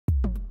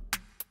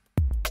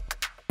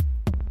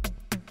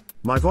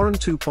My Voron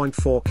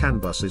 2.4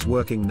 CanBus is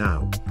working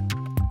now.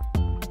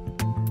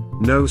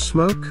 No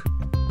smoke?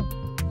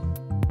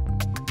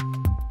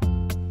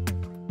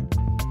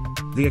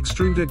 The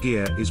extruder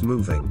gear is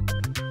moving.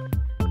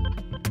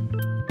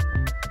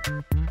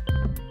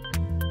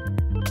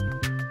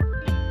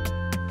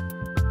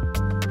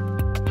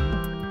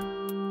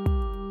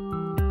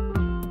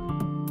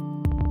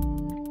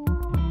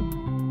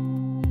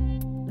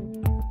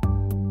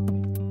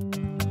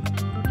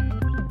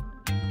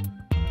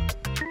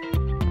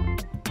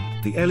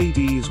 The LED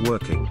is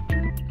working.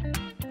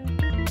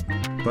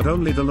 But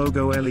only the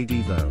logo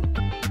LED though.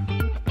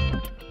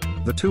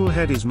 The tool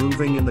head is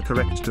moving in the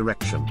correct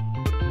direction.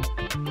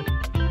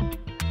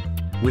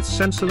 With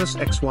sensorless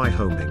XY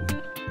homing.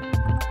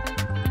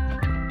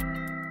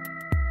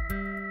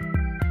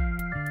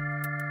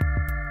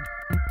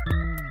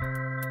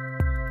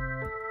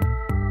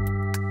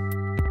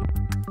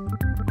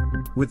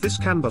 With this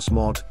CanBus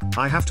mod,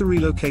 I have to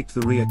relocate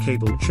the rear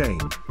cable chain.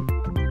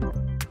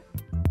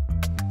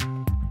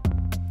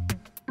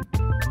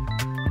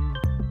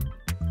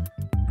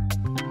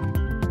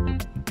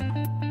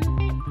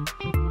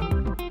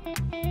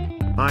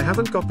 I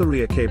haven't got the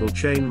rear cable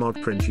chain mod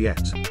print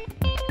yet.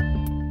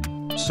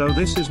 So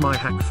this is my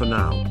hack for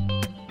now.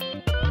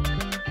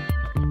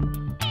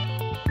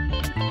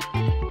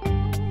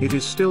 It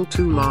is still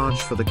too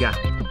large for the gap.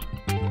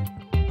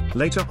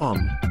 Later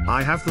on,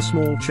 I have the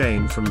small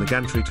chain from the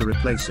gantry to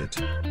replace it.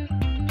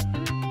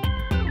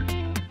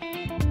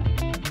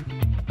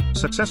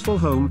 Successful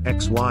home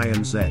X, Y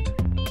and Z.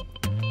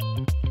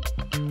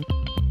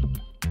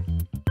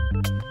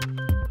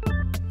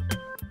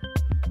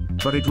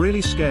 But it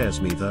really scares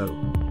me though.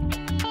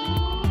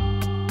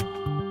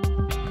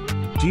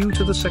 Due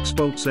to the 6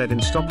 bolt Z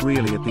in stock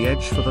really at the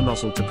edge for the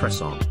nozzle to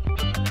press on.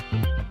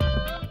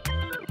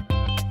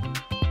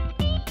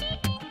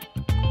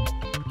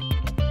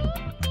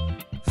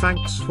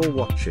 Thanks for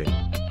watching.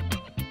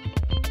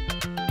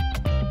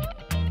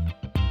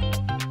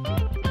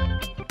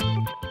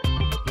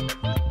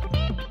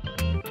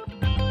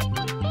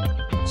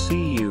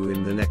 See you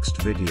in the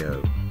next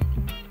video.